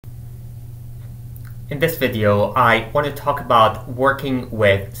In this video, I want to talk about working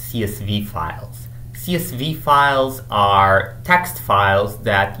with CSV files. CSV files are text files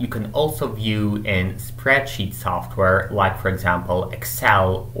that you can also view in spreadsheet software, like for example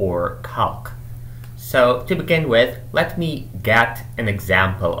Excel or Calc. So to begin with, let me get an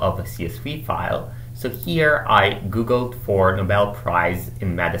example of a CSV file. So here I Googled for Nobel Prize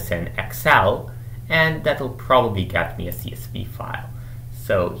in Medicine Excel, and that'll probably get me a CSV file.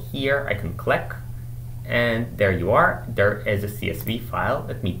 So here I can click, and there you are. There is a CSV file.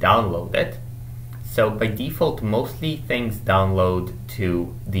 Let me download it. So by default, mostly things download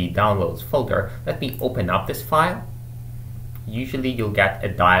to the downloads folder. Let me open up this file. Usually you'll get a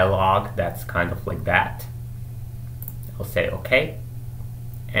dialog that's kind of like that. I'll say OK.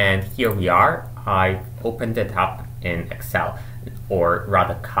 And here we are. I opened it up in Excel, or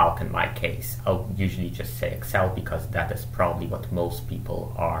rather Calc in my case. I'll usually just say Excel because that is probably what most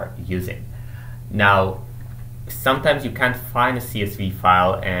people are using. Now, sometimes you can't find a CSV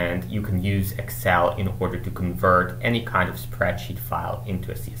file and you can use Excel in order to convert any kind of spreadsheet file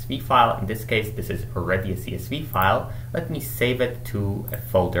into a CSV file. In this case, this is already a CSV file. Let me save it to a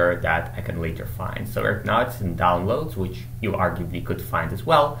folder that I can later find. So right now it's in downloads, which you arguably could find as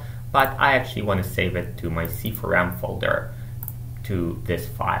well, but I actually want to save it to my C4M folder, to this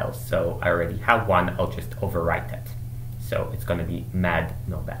file. So I already have one, I'll just overwrite it. So it's going to be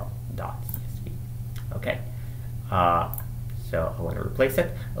mednobel.csv. Okay. So I want to replace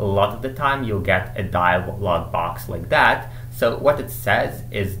it. A lot of the time you'll get a dialog box like that. So what it says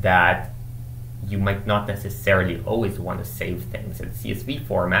is that you might not necessarily always want to save things in CSV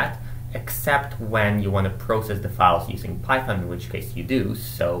format, except when you want to process the files using Python, in which case you do.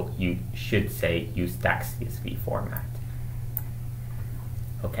 So you should say use text CSV format.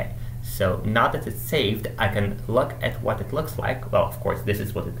 Okay, so now that it's saved, I can look at what it looks like. Well, of course, this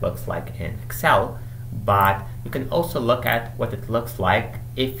is what it looks like in Excel, but you can also look at what it looks like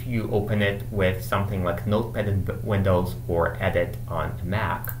if you open it with something like Notepad in Windows or Edit on a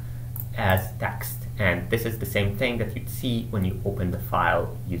Mac as text. And this is the same thing that you'd see when you open the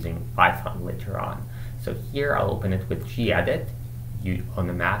file using Python later on. So here I'll open it with gedit. On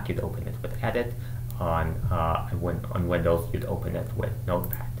the Mac, you'd open it with Edit. On Windows, you'd open it with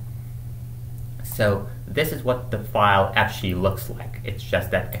Notepad. So this is what the file actually looks like. It's just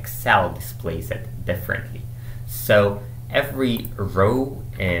that Excel displays it differently. So every row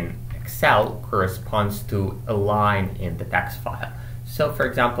in Excel corresponds to a line in the text file. So for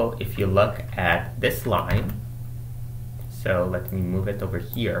example, if you look at this line, so let me move it over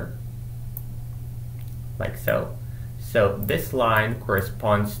here, like so. So this line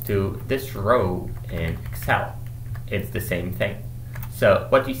corresponds to this row in Excel. It's the same thing. So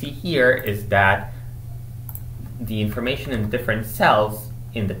what you see here is that the information in different cells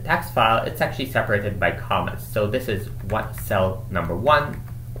in the text file, it's actually separated by commas. So this is what cell number 1,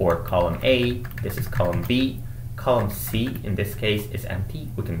 or column A. This is column B. Column C, in this case, is empty.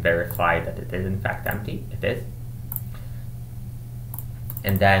 We can verify that it is in fact empty. It is.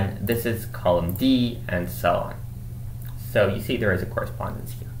 And then this is column D, and so on. So you see there is a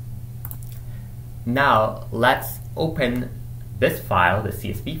correspondence here. Now let's open this file, the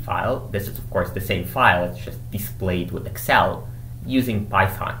CSV file. This is of course the same file, it's just displayed with Excel using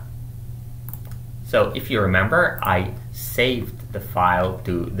Python. So if you remember, I saved the file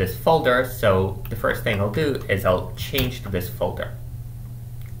to this folder, so the first thing I'll do is I'll change to this folder.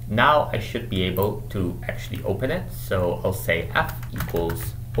 Now I should be able to actually open it, so I'll say f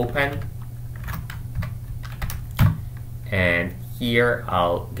equals open, and here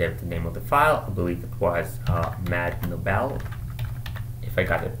I'll give the name of the file. I believe it was mednobel. If I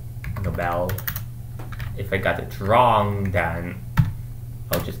got it Nobel, if I got it wrong, then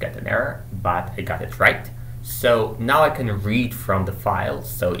I'll just get an error, but I got it right. So now I can read from the file.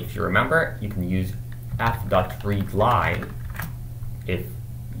 So if you remember, you can use f.readLine if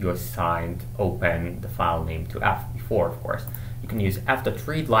you assigned open the file name to f before, of course. You can use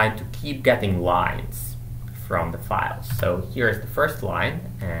f.readLine to keep getting lines from the file. So here's the first line,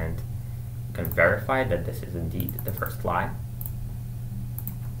 and you can verify that this is indeed the first line.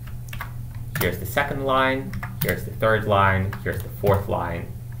 Here's the second line, here's the third line, here's the fourth line.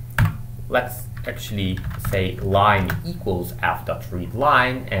 Let's actually say line equals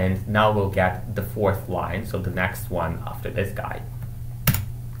f.readLine, and now we'll get the fourth line, so the next one after this guy.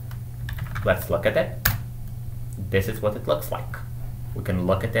 Let's look at it. This is what it looks like. We can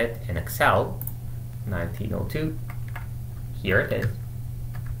look at it in Excel, 1902. Here it is.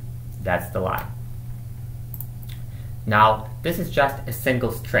 That's the line. Now, this is just a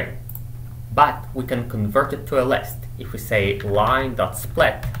single string, but we can convert it to a list. If we say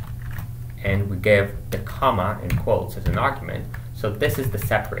line.split and we give the comma in quotes as an argument. So this is the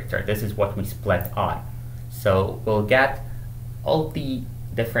separator. This is what we split on. So we'll get all the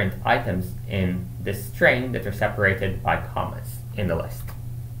different items in this string that are separated by commas in the list.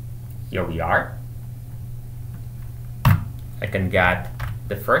 Here we are. I can get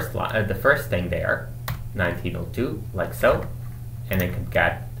the first thing there, 1902, like so, and I can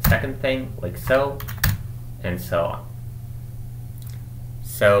get the second thing like so, and so on.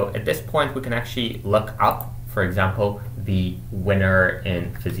 So at this point, we can actually look up, for example, the winner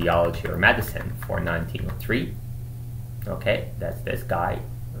in physiology or medicine for 1903. Okay, that's this guy.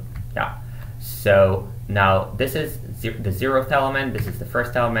 Yeah. So now this is the 0th element, this is the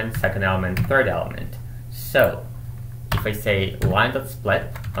first element, second element, third element. So if I say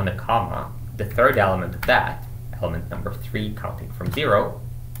line.split on the comma, the third element of that, element number 3 counting from 0,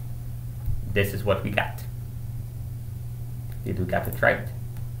 this is what we get. Did we get it right?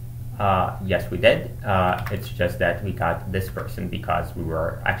 Yes, we did. It's just that we got this person because we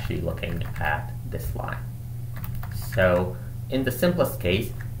were actually looking at this line. So in the simplest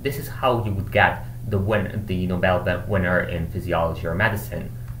case, this is how you would get the Nobel winner in physiology or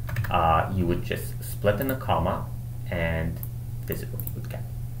medicine. You would just split in a comma, and this is what you would get.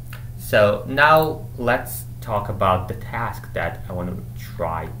 So now let's talk about the task that I want to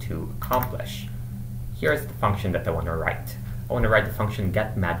try to accomplish. Here's the function that I want to write. I want to write the function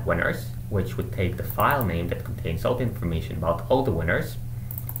getMadWinners, which would take the file name that contains all the information about all the winners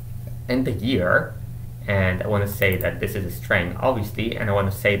and the year. And I want to say that this is a string, obviously, and I want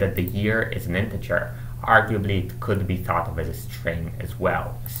to say that the year is an integer. Arguably, it could be thought of as a string as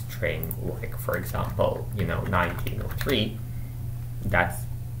well. A string like, for example, 1903. That's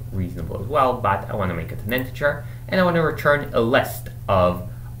reasonable as well, but I want to make it an integer, and I want to return a list of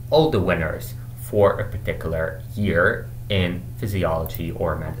all the winners for a particular year in physiology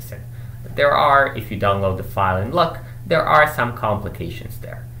or medicine. There are, if you download the file and look, there are some complications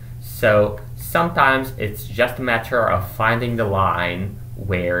there. So sometimes it's just a matter of finding the line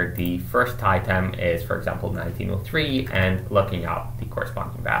where the first item is, for example, 1903, and looking up the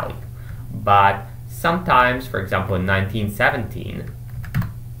corresponding value. But sometimes, for example, in 1917,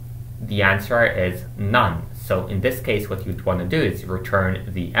 the answer is none. So in this case, what you'd want to do is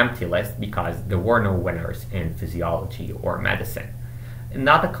return the empty list because there were no winners in physiology or medicine.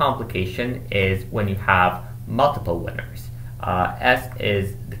 Another complication is when you have multiple winners, as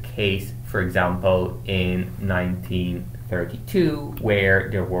is the case, for example, in 1932, where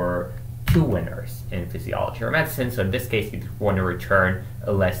there were 2 winners in physiology or medicine. So in this case, you'd want to return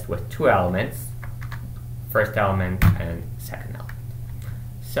a list with 2 elements, first element and second element.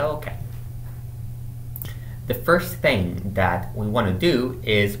 So, okay. The first thing that we want to do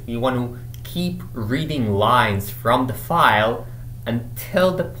is we want to keep reading lines from the file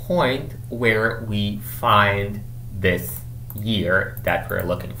until the point where we find this year that we're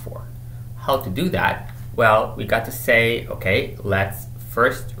looking for. How to do that? Well, we got to say, okay, let's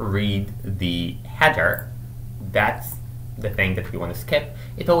first read the header. That's the thing that we want to skip.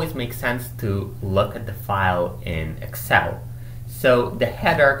 It always makes sense to look at the file in Excel. So the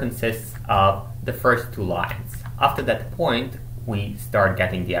header consists of the first 2 lines. After that point, we start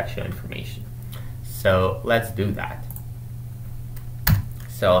getting the actual information. So let's do that.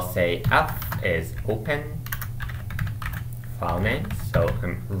 So I'll say F is open file name. So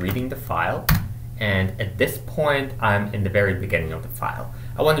I'm reading the file. And at this point, I'm in the very beginning of the file.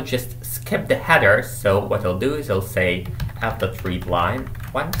 I want to just skip the header. So what I'll do is I'll say f.readLine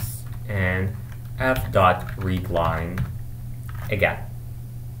once and f.readLine again.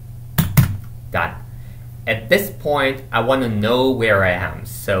 Done. At this point, I want to know where I am.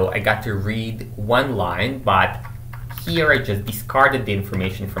 So I got to read 1 line, but here I just discarded the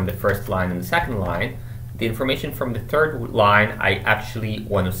information from the first line and the second line. The information from the third line I actually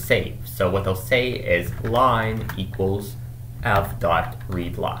want to save. So what I'll say is line equals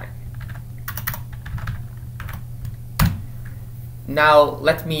f.readLine. Now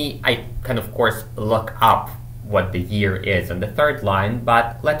I can of course look up what the year is on the third line,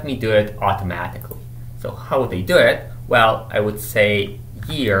 but let me do it automatically. So how would I do it? Well, I would say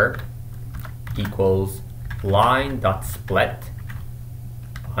year equals line.split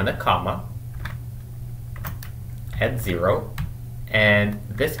on a comma at 0, and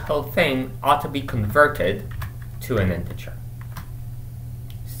this whole thing ought to be converted to an integer.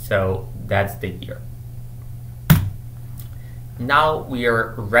 So that's the year. Now we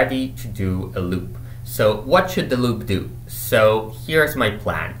are ready to do a loop. So what should the loop do? So here's my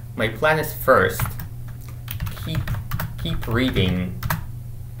plan. My plan is first keep reading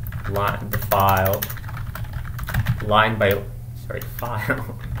the file line by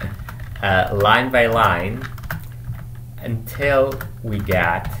file line by line until we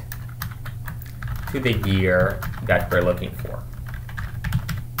get to the year that we're looking for.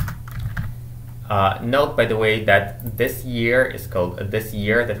 Note, by the way, that this year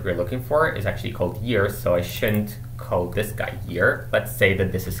that we're looking for is actually called year, so I shouldn't call this guy year. Let's say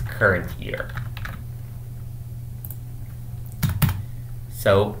that this is current year.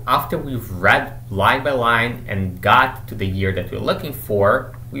 So after we've read line by line and got to the year that we're looking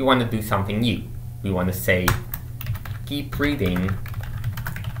for, we want to do something new. We want to say keep reading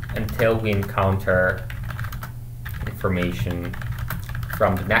until we encounter information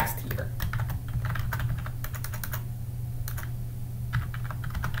from the next year.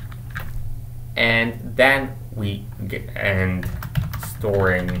 And then we get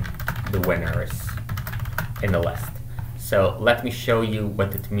storing the winners in the list. So let me show you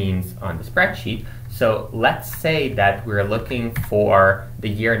what it means on the spreadsheet. So let's say that we're looking for the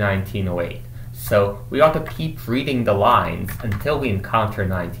year 1908. So we ought to keep reading the lines until we encounter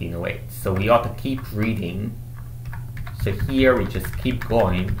 1908. So we ought to keep reading. So here we just keep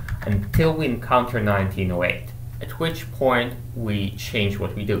going until we encounter 1908, at which point we change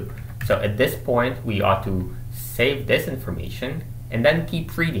what we do. So at this point, we ought to save this information and then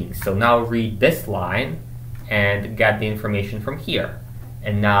keep reading. So now read this line and get the information from here.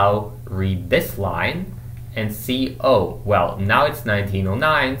 And now read this line and see, oh, well, now it's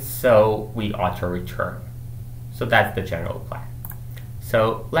 1909, so we ought to return. So that's the general plan.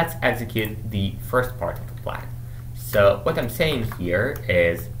 So let's execute the first part of the plan. So what I'm saying here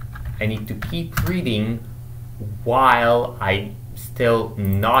is I need to keep reading while I still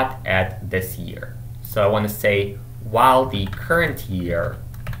not at this year. So I want to say while the current year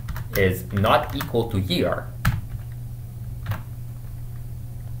is not equal to year,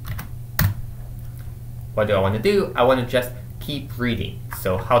 what do I want to do? I want to just keep reading.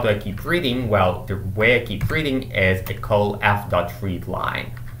 So how do I keep reading? Well, the way I keep reading is I call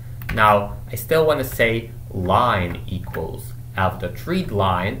f.readLine. Now, I still want to say line equals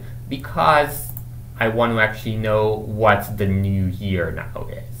f.readLine because I want to actually know what the new year now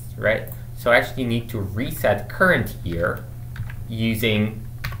is, right? So I actually need to reset current year using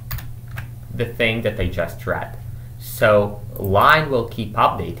the thing that I just read. So line will keep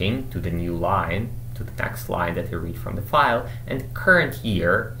updating to the new line, to the next line that I read from the file, and current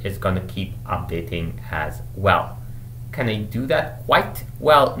year is going to keep updating as well. Can I do that quite?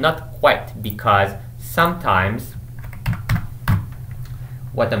 Well, not quite, because sometimes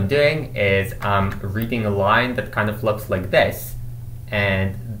what I'm doing is I'm reading a line that kind of looks like this,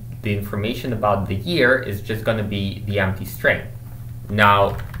 and the information about the year is just going to be the empty string.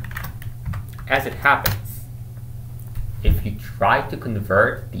 Now, as it happens, if you try to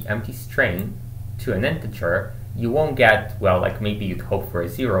convert the empty string to an integer, you won't get, well, like maybe you'd hope for a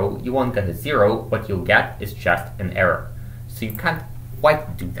 0, you won't get a 0, what you'll get is just an error. So you can't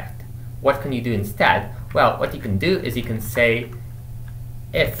quite do that. What can you do instead? Well, what you can do is you can say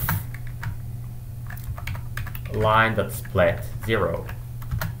if line.split 0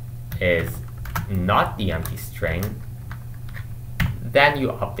 is not the empty string, then you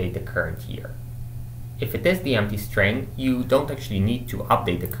update the current year. If it is the empty string, you don't actually need to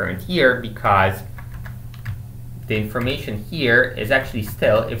update the current year because the information here is actually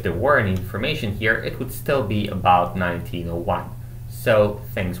still, if there were any information here, it would still be about 1901. So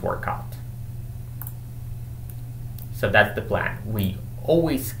things work out. So that's the plan. We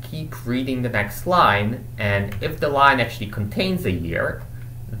always keep reading the next line, and if the line actually contains a year,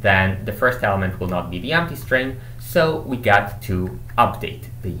 then the first element will not be the empty string, so we got to update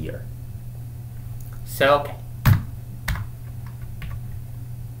the year. So, okay.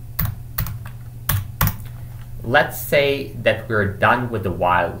 Let's say that we're done with the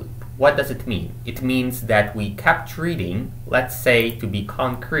while loop. What does it mean? It means that we kept reading, let's say to be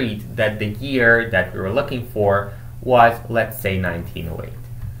concrete, that the year that we were looking for was, let's say, 1908.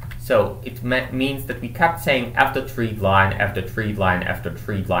 So it means that we kept saying f.readLine, f.readLine,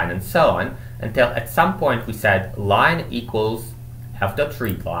 f.readLine, and so on, until at some point we said line equals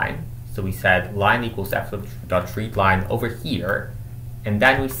f.readLine. So we said line equals f.readLine over here, and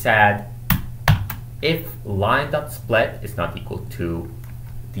then we said if line.split is not equal to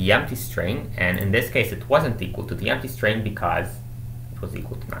the empty string, and in this case it wasn't equal to the empty string because it was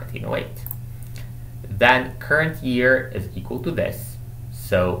equal to 1908. Then current year is equal to this,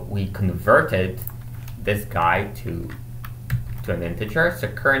 so we converted this guy to an integer, so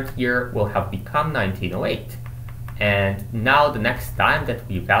current year will have become 1908. And now the next time that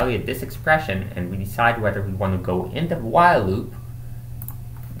we evaluate this expression and we decide whether we want to go in the while loop,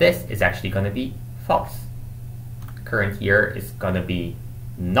 this is actually going to be false. Current year is going to be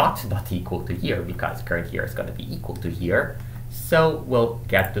not equal to year, because current year is going to be equal to year. So we'll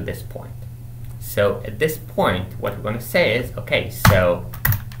get to this point. So at this point, what we're going to say is, okay, so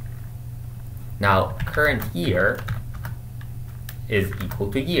now current year is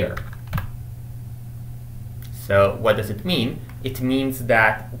equal to year. So what does it mean? It means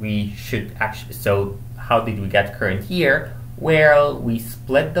that we should actually, so how did we get current year? Well, we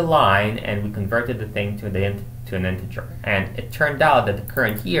split the line and we converted the thing to an integer. And it turned out that the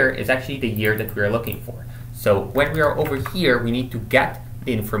current year is actually the year that we're looking for. So when we are over here, we need to get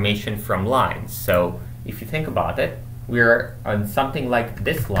the information from lines. So if you think about it, we're on something like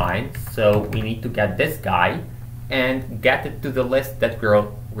this line, so we need to get this guy and get it to the list that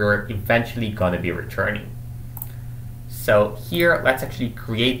we're eventually going to be returning. So here, let's actually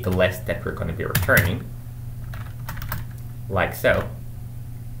create the list that we're going to be returning, like so.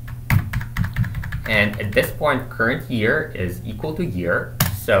 And at this point, current year is equal to year,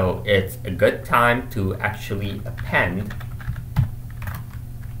 so it's a good time to actually append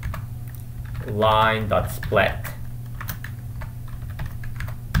line.split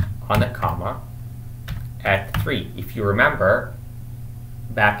on a comma at 3. If you remember,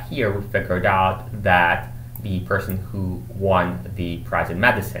 back here we figured out that the person who won the prize in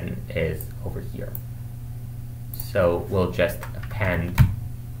medicine is over here. So we'll just append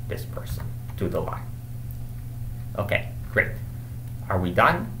this person to the line. Okay, great. Are we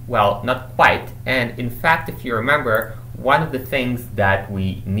done? Well, not quite. And in fact, if you remember, one of the things that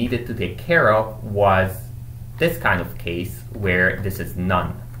we needed to take care of was this kind of case where this is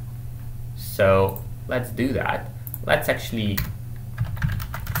none. So let's do that. Let's actually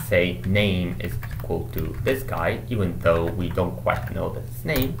say name is equal to this guy, even though we don't quite know this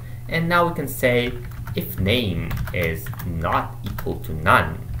name. And now we can say if name is not equal to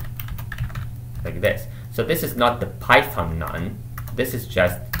none, like this. So this is not the Python none, this is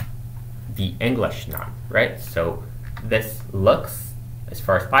just the English none, right? So this looks, as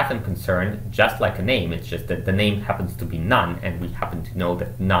far as Python is concerned, just like a name. It's just that the name happens to be none, and we happen to know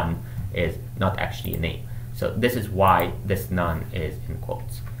that none is not actually a name. So this is why this none is in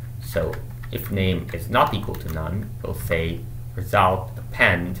quotes. So if name is not equal to none, we'll say result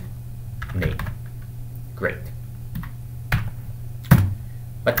append name. Great.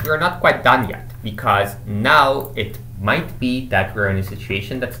 But we're not quite done yet, because now it might be that we're in a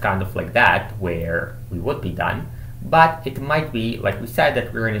situation that's kind of like that, where we would be done, but it might be, like we said,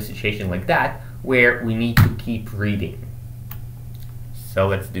 that we're in a situation like that, where we need to keep reading. So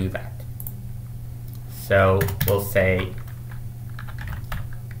let's do that. So we'll say,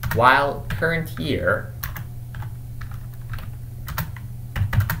 while current year,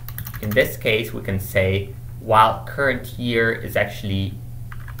 in this case we can say, while current year is actually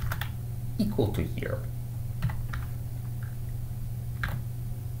equal to year.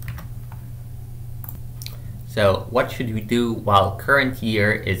 So what should we do while current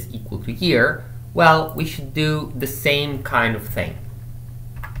year is equal to year? Well, we should do the same kind of thing.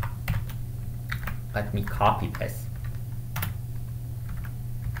 Let me copy this.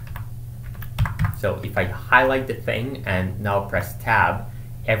 So if I highlight the thing and now press tab,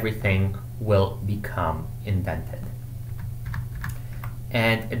 everything will become indented.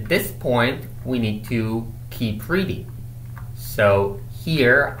 And at this point, we need to keep reading. So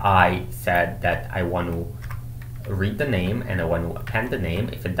here I said that I want to read the name and I want to append the name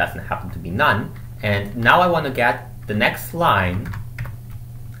if it doesn't happen to be none. And now I want to get the next line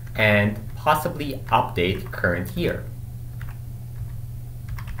and possibly update current year.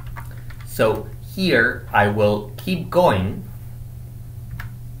 So here I will keep going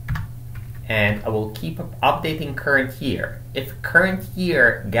and I will keep updating current year. If current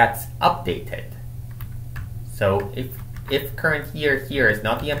year gets updated, so if current year here is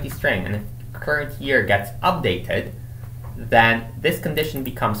not the empty string and if current year gets updated, then this condition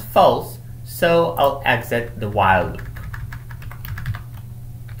becomes false, so I'll exit the while loop.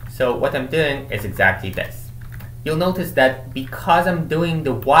 So what I'm doing is exactly this. You'll notice that because I'm doing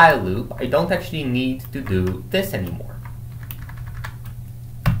the while loop, I don't actually need to do this anymore.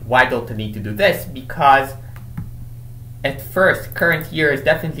 Why don't I need to do this? Because at first, current year is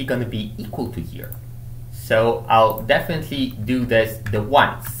definitely going to be equal to year. So I'll definitely do this the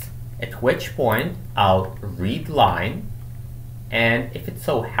once, at which point I'll read line, and if it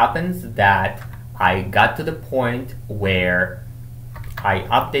so happens that I got to the point where I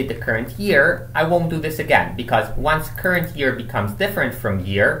update the current year, I won't do this again, because once current year becomes different from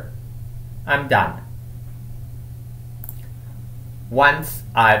year, I'm done. Once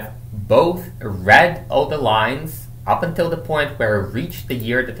I've both read all the lines up until the point where I reached the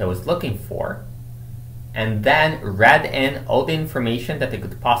year that I was looking for, and then read in all the information that I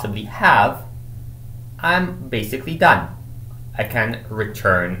could possibly have, I'm basically done. I can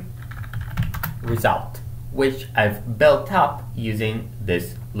return result, which I've built up using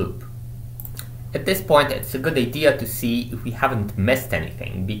this loop. At this point, it's a good idea to see if we haven't missed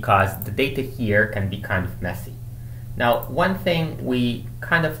anything, because the data here can be kind of messy. Now, one thing we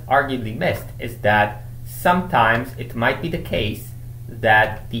kind of arguably missed is that sometimes it might be the case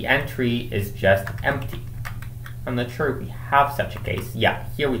that the entry is just empty. I'm not sure if we have such a case. Yeah,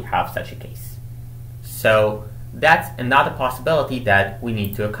 here we have such a case. So that's another possibility that we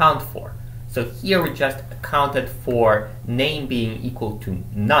need to account for. So here we just accounted for name being equal to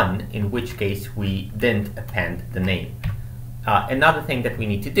none, in which case we didn't append the name. Another thing that we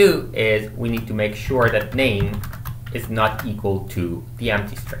need to do is we need to make sure that name is not equal to the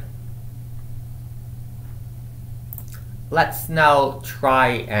empty string. Let's now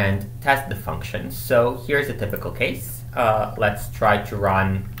try and test the function. So here's a typical case. Let's try to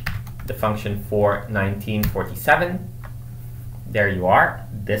run the function for 1947. There you are.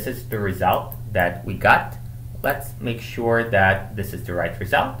 This is the result that we got. Let's make sure that this is the right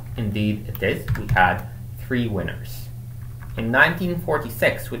result. Indeed it is. We had 3 winners. In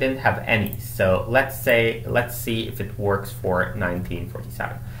 1946 we didn't have any, so let's see if it works for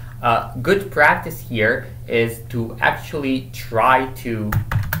 1947. Good practice here is to actually try to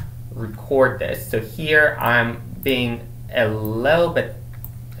record this. So here I'm being a little bit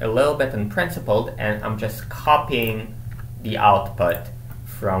unprincipled, and I'm just copying the output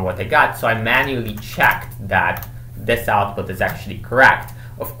from what I got. So I manually checked that this output is actually correct.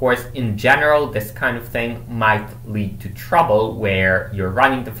 Of course, in general, this kind of thing might lead to trouble where you're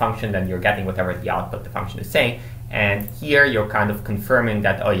running the function, then you're getting whatever the output the function is saying, and here you're kind of confirming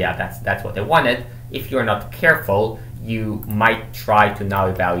that, oh yeah, that's what I wanted. If you're not careful, you might try to now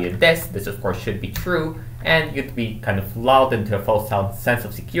evaluate this. This, of course, should be true, and you'd be kind of lulled into a false sense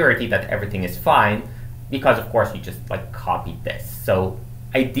of security that everything is fine, because, of course, you just copied this. So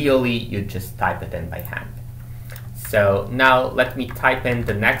ideally, you just type it in by hand. So now let me type in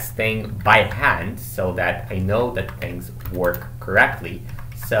the next thing by hand so that I know that things work correctly.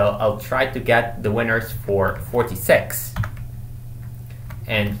 So I'll try to get the winners for 46.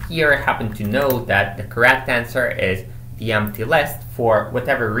 And here I happen to know that the correct answer is the empty list. For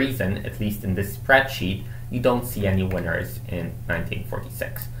whatever reason, at least in this spreadsheet, you don't see any winners in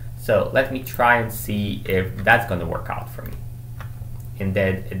 1946. So let me try and see if that's going to work out for me.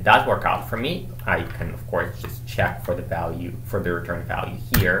 Indeed, it does work out for me. I can, of course, just check for the value, for the return value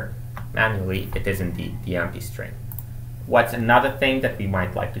here. Manually, it is indeed the empty string. What's another thing that we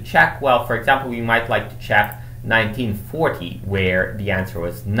might like to check? Well, for example, we might like to check 1940, where the answer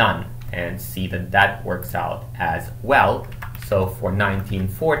was none, and see that that works out as well. So for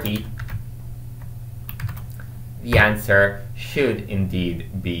 1940, the answer should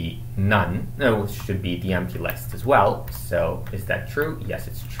indeed be none. No, it should be the empty list as well. So is that true? Yes,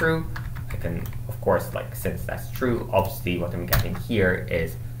 it's true. I can, of course, since that's true, obviously what I'm getting here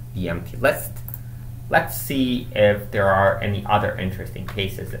is the empty list. Let's see if there are any other interesting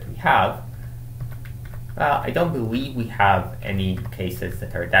cases that we have. I don't believe we have any cases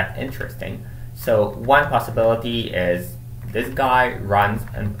that are that interesting. So one possibility is this guy runs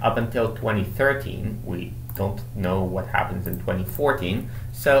up until 2013. We don't know what happens in 2014.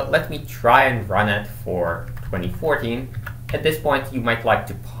 So let me try and run it for 2014. At this point, you might like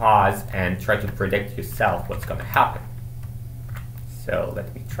to pause and try to predict yourself what's going to happen. So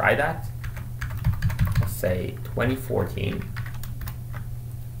let me try that. I'll say 2014.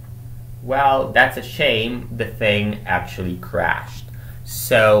 Well, that's a shame. The thing actually crashed.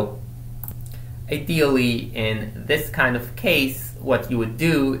 So ideally, in this kind of case, what you would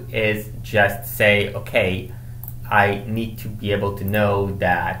do is just say, okay, I need to be able to know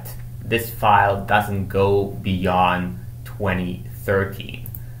that this file doesn't go beyond 2013.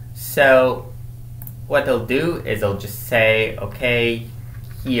 So what I'll do is I'll just say, okay,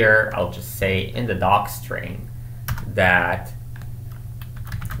 here I'll just say in the doc string that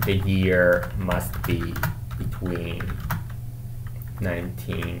the year must be between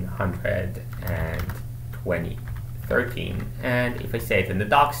 1900 and 2013. And if I say it in the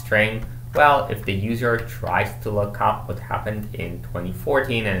doc string, well, if the user tries to look up what happened in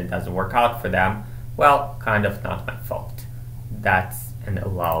 2014 and it doesn't work out for them, well, kind of not my fault. That's an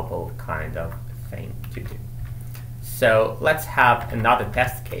allowable kind of thing to do. So let's have another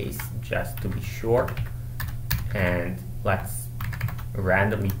test case just to be sure. And let's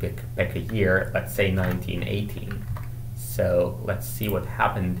randomly pick a year, let's say 1918. So let's see what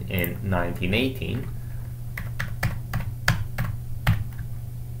happened in 1918.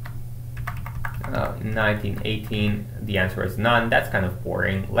 In 1918, the answer is none. That's kind of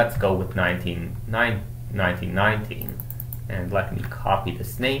boring. Let's go with 1919. And let me copy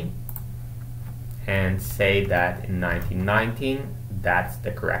this name and say that in 1919, that's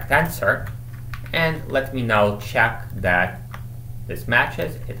the correct answer. And let me now check that this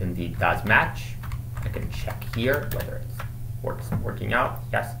matches. It indeed does match. I can check here whether it's working out.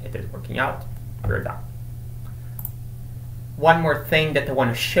 Yes, it is working out. We're done. One more thing that I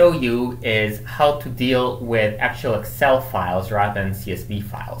want to show you is how to deal with actual Excel files rather than CSV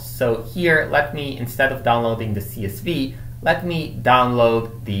files. So here, let me, instead of downloading the CSV, let me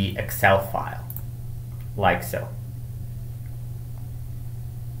download the Excel file, like so.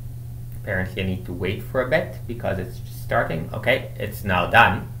 Apparently I need to wait for a bit because it's just starting. Okay, it's now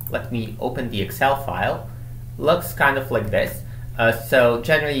done. Let me open the Excel file. Looks kind of like this. So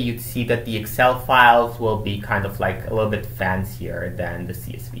generally you'd see that the Excel files will be kind of like a little bit fancier than the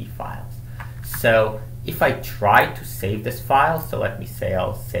CSV files. So if I try to save this file, so let me say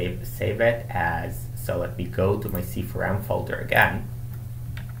I'll save it as, so let me go to my C4M folder again.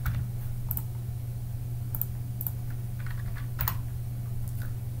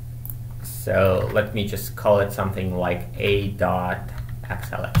 So let me just call it something like a.xlxx,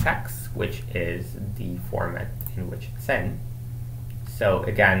 which is the format in which it's in. So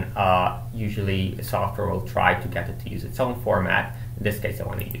again, usually software will try to get it to use its own format. In this case, I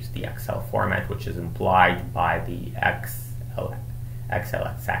want to use the Excel format, which is implied by the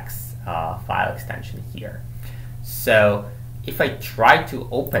xlxx file extension here. So if I try to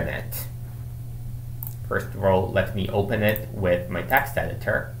open it, first of all, let me open it with my text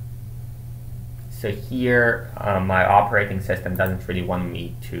editor. So here, my operating system doesn't really want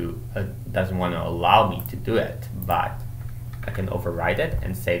me to, doesn't want to allow me to do it, but I can override it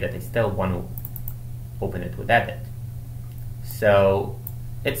and say that I still want to open it with edit. So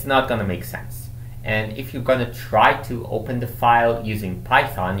it's not going to make sense. And if you're going to try to open the file using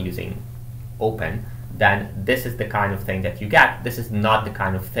Python, using open, then this is the kind of thing that you get. This is not the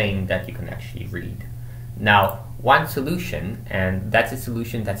kind of thing that you can actually read. Now, one solution, and that's a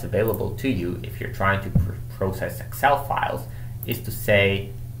solution that's available to you if you're trying to process Excel files, is to say,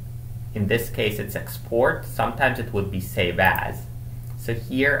 in this case it's export, sometimes it would be save as. So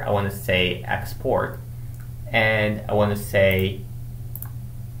here I want to say export, and I want to say,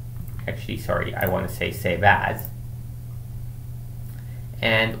 actually sorry, I want to say save as.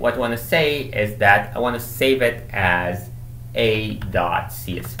 And what I want to say is that I want to save it as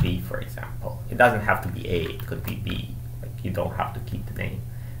a.csv, for example. It doesn't have to be A, it could be B. Like, you don't have to keep the name.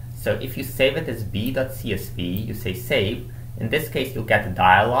 So if you save it as b.csv, you say save. In this case, you'll get a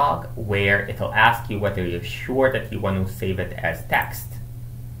dialog where it'll ask you whether you're sure that you want to save it as text.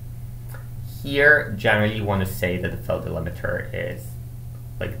 Here, generally, you want to say that the fill delimiter is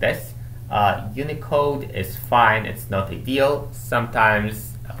like this. Unicode is fine, it's not ideal.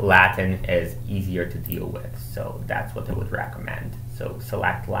 Sometimes Latin is easier to deal with, so that's what I would recommend. So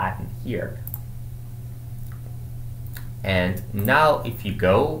select Latin here. And now if you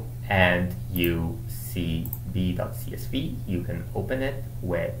go and you see b.csv, you can open it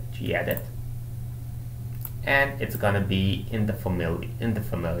with gedit, and it's going to be in the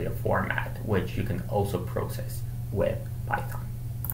familiar format, which you can also process with Python.